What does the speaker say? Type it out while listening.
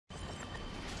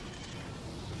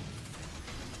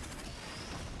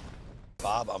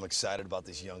Bob, I'm excited about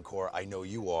this young core. I know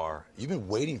you are. You've been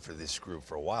waiting for this group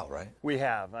for a while, right? We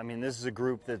have. I mean, this is a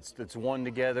group that's won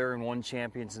together and won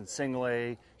champions in single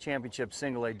A, championship,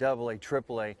 single A, double A,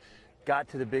 triple A. Got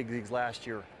to the big leagues last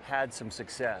year, had some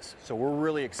success. So we're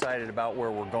really excited about where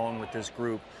we're going with this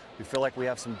group. We feel like we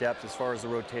have some depth as far as the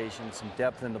rotation, some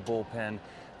depth in the bullpen,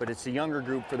 but it's the younger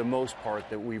group for the most part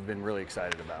that we've been really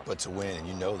excited about. But to win, and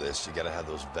you know this, you got to have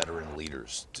those veteran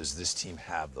leaders. Does this team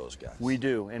have those guys? We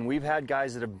do, and we've had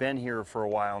guys that have been here for a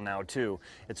while now too.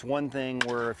 It's one thing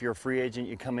where if you're a free agent,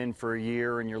 you come in for a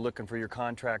year and you're looking for your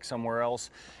contract somewhere else.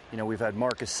 You know, we've had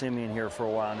Marcus Semien here for a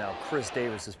while now. Chris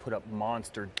Davis has put up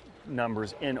monster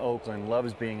numbers in Oakland,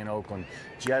 loves being in Oakland.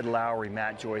 Jed Lowry,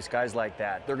 Matt Joyce, guys like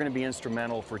that. They're going to be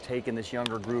instrumental for taking this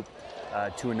younger group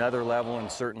to another level,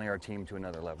 and certainly our team to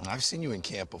another level. I've seen you in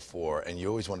camp before, and you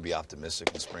always want to be optimistic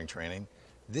in spring training.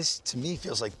 This, to me,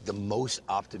 feels like the most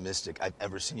optimistic I've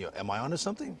ever seen you. Am I onto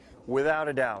something? Without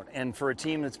a doubt. And for a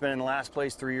team that's been in last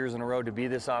place 3 years in a row to be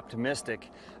this optimistic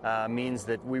means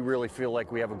that we really feel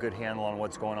like we have a good handle on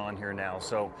what's going on here now.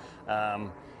 So,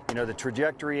 you know, the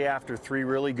trajectory after 3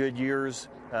 really good years,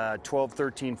 12,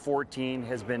 13, 14,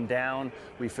 has been down.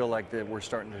 We feel like that we're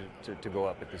starting to go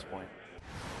up at this point.